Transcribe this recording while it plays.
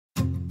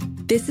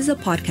This is a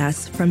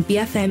podcast from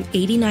BFM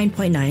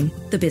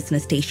 89.9, the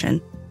business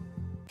station.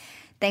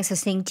 Thanks for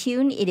staying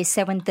tuned. It is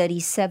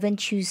 7:37,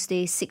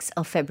 Tuesday, 6th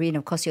of February. And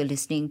of course, you're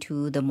listening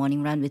to The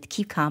Morning Run with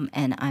Keith Kam,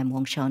 and I'm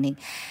Wong Shao Ning.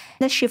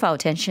 Let's shift our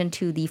attention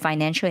to the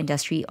financial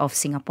industry of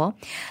Singapore.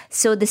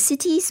 So the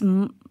city's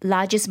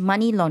largest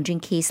money laundering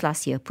case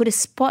last year put a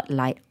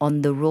spotlight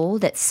on the role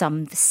that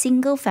some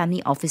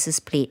single-family offices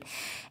played,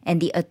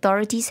 and the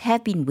authorities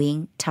have been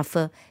weighing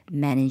tougher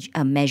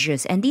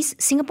measures. And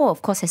Singapore,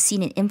 of course, has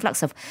seen an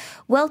influx of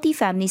wealthy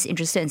families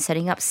interested in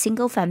setting up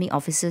single-family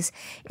offices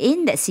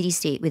in that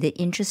city-state with an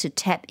interest to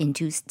tap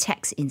into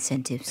tax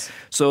incentives.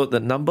 So the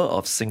number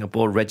of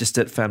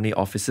Singapore-registered family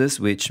offices,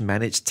 which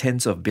manage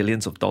tens of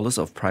billions of dollars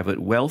of private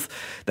wealth,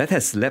 that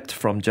has leapt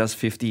from just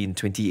 50 in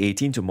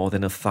 2018 to more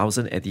than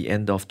 1,000 at the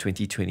end of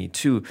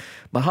 2022.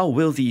 But how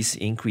will these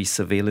increased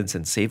surveillance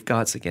and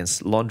safeguards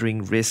against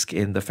laundering risk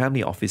in the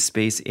family office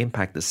space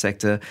impact the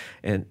sector,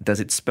 and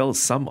does it spell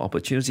some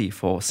opportunity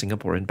for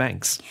Singaporean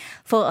banks?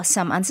 For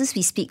some answers,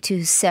 we speak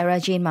to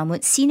Jane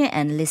Mahmud, senior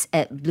analyst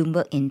at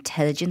Bloomberg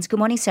Intelligence. Good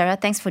morning, Sarah.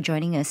 Thanks for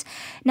joining us.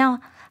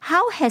 Now,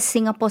 how has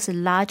Singapore's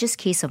largest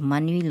case of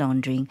money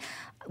laundering,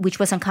 which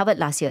was uncovered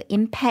last year,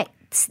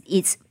 impacts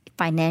its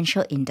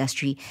financial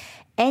industry,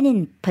 and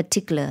in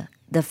particular,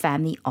 the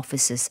family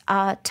offices?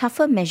 Are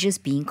tougher measures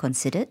being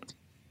considered?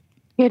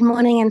 Good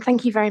morning, and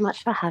thank you very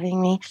much for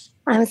having me.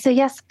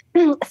 Yes,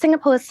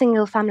 Singapore's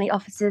single-family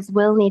offices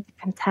will need to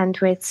contend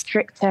with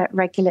stricter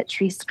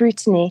regulatory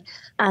scrutiny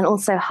and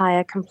also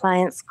higher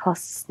compliance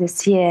costs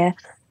this year.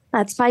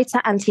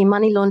 Tighter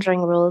anti-money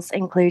laundering rules,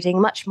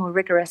 including much more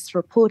rigorous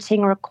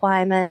reporting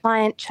requirements,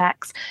 client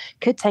checks,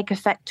 could take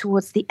effect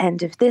towards the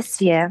end of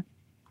this year,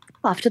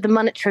 after the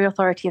Monetary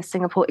Authority of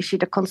Singapore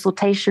issued a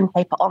consultation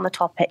paper on the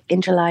topic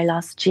in July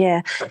last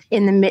year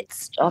in the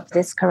midst of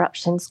this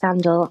corruption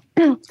scandal.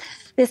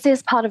 This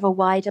is part of a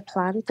wider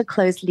plan to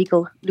close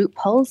legal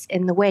loopholes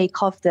in the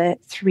wake of the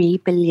 3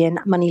 billion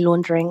money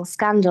laundering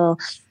scandal,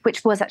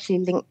 which was actually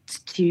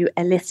linked to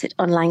illicit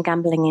online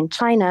gambling in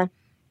China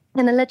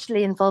and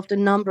allegedly involved a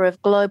number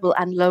of global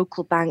and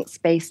local banks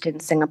based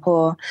in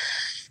Singapore.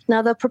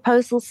 Now, the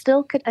proposal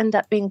still could end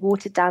up being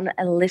watered down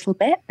a little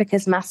bit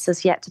because MAS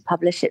has yet to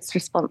publish its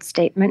response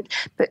statement,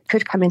 but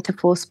could come into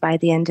force by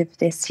the end of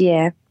this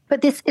year.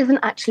 But this isn't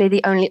actually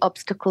the only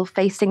obstacle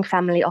facing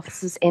family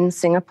offices in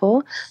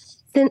Singapore.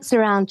 Since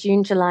around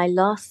June, July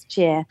last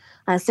year,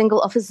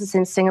 single offices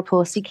in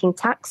Singapore seeking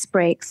tax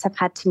breaks have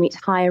had to meet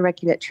higher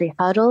regulatory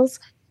hurdles,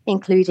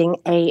 including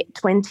a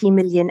 20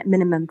 million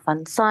minimum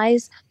fund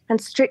size and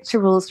stricter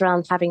rules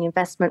around having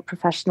investment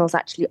professionals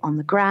actually on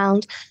the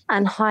ground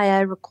and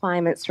higher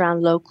requirements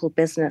around local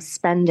business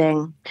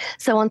spending.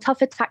 So on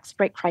tougher tax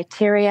break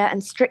criteria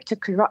and stricter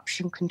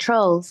corruption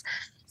controls,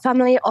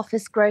 family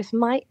office growth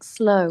might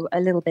slow a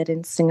little bit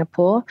in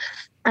Singapore.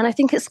 And I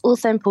think it's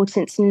also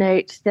important to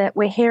note that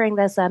we're hearing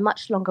there's a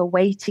much longer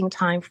waiting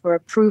time for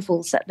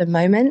approvals at the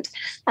moment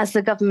as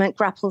the government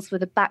grapples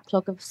with a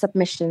backlog of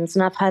submissions.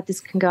 And I've heard this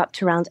can go up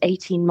to around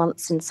 18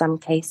 months in some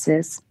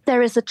cases.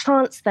 There is a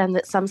chance then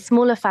that some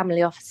smaller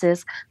family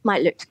offices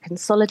might look to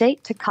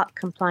consolidate to cut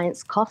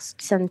compliance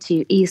costs and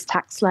to ease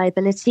tax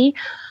liability,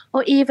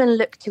 or even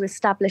look to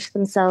establish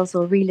themselves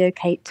or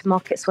relocate to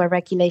markets where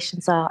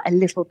regulations are a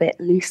little bit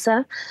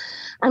looser.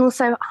 And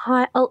also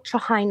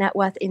ultra-high net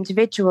worth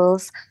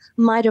individuals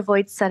might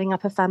avoid setting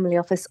up a family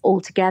office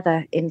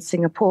altogether in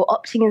Singapore,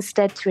 opting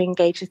instead to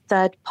engage a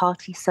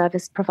third-party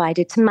service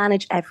provider to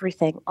manage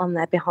everything on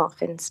their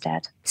behalf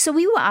instead. So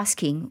we were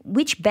asking,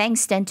 which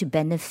banks stand to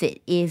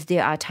benefit if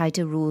there are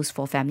tighter rules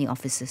for family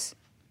offices?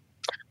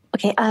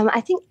 Okay,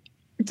 I think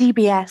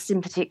DBS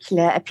in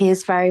particular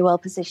appears very well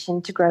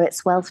positioned to grow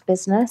its wealth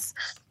business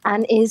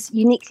and is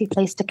uniquely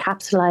placed to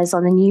capitalise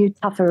on the new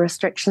tougher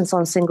restrictions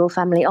on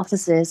single-family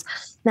offices.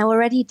 Now,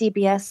 already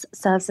DBS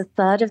serves a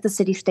third of the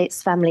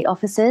city-state's family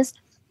offices,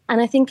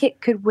 and I think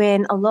it could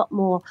win a lot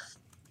more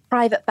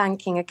private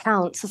banking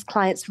accounts as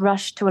clients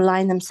rush to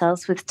align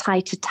themselves with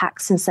tighter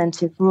tax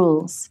incentive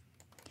rules.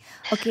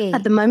 Okay.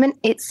 At the moment,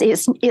 it's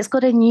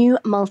got a new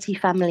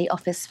multi-family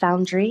office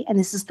foundry, and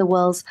this is the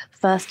world's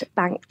first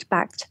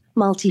bank-backed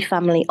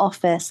multi-family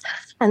office.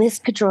 And this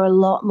could draw a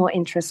lot more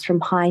interest from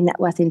high net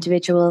worth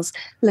individuals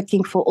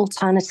looking for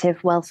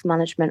alternative wealth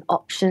management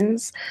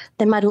options.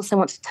 They might also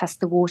want to test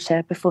the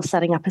water before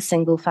setting up a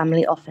single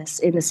family office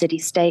in the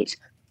city-state,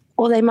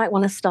 or they might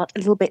want to start a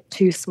little bit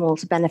too small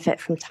to benefit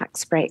from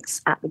tax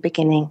breaks at the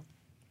beginning.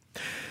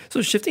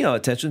 So shifting our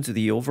attention to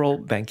the overall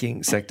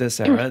banking sector,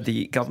 Sarah,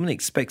 the government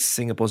expects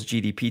Singapore's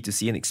GDP to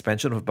see an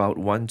expansion of about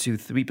 1 to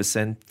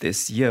 3%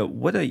 this year.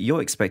 What are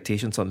your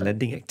expectations on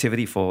lending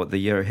activity for the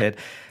year ahead?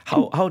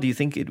 How do you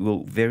think it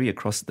will vary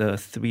across the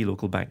three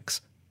local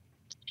banks?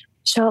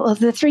 Sure. Well,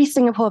 the three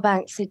Singapore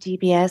banks, so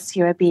DBS,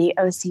 UOB,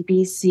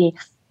 OCBC,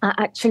 are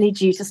actually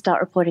due to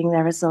start reporting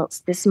their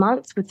results this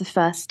month, with the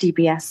first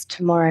DBS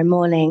tomorrow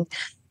morning.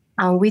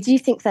 We do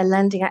think their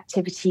lending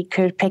activity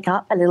could pick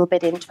up a little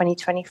bit in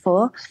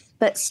 2024,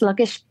 but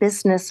sluggish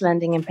business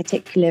lending in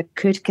particular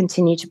could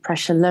continue to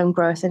pressure loan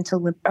growth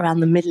until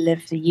around the middle of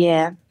the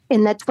year.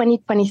 In their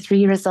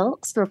 2023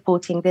 results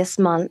reporting this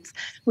month,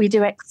 we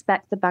do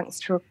expect the banks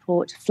to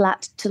report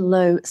flat to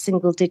low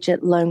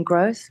single-digit loan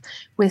growth,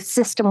 with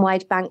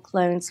system-wide bank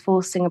loans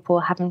for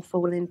Singapore having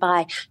fallen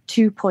by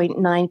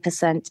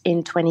 2.9%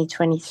 in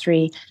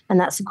 2023. And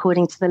that's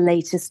according to the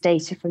latest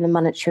data from the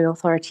Monetary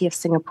Authority of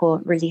Singapore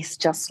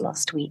released just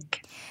last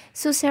week.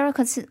 So, Sarah,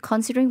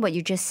 considering what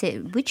you just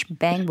said, which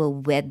bank will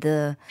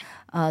weather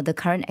the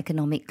current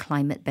economic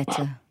climate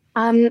better?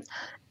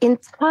 In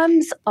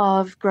terms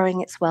of growing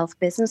its wealth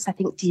business, I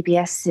think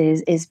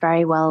DBS is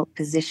very well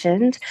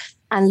positioned.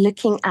 And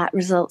looking at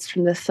results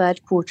from the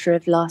third quarter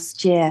of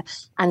last year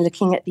and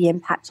looking at the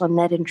impact on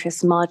net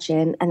interest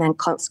margin and then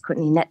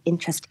consequently net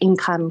interest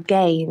income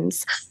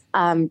gains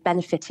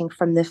benefiting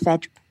from the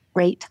Fed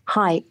rate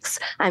hikes,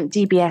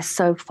 DBS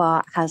so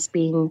far has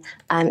been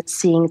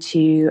seeing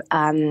to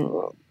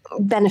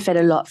benefit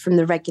a lot from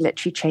the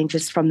regulatory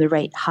changes from the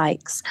rate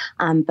hikes.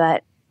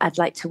 But I'd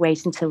like to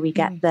wait until we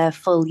get the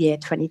full year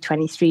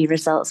 2023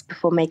 results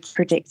before making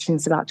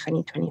predictions about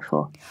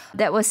 2024.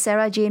 That was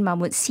Sarah Jane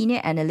Mahmud, Senior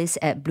Analyst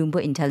at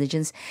Bloomberg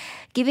Intelligence,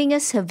 giving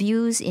us her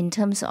views in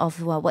terms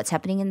of what's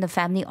happening in the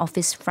family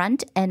office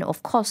front and,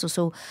 of course,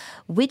 also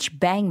which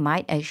bank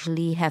might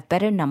actually have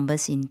better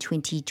numbers in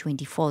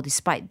 2024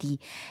 despite the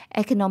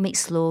economic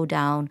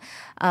slowdown.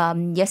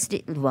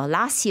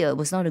 Last year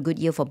was not a good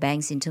year for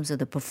banks in terms of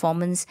the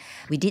performance.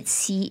 We did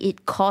see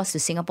it cause the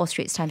Singapore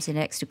Straits Times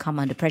Index to come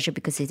under pressure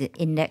because it's an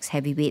index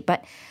heavyweight.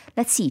 But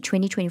let's see,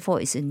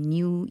 2024 is a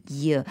new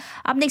year.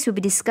 Up next, we'll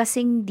be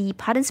discussing the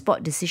pardon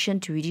spot decision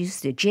to reduce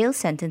the jail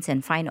sentence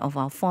and fine of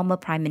our former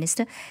Prime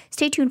Minister.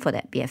 Stay tuned for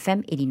that,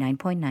 BFM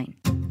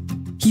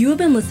 89.9. You have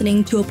been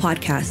listening to a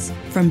podcast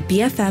from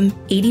BFM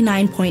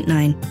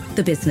 89.9,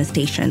 the business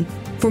station.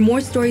 For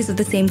more stories of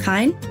the same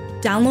kind,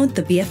 download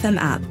the BFM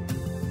app.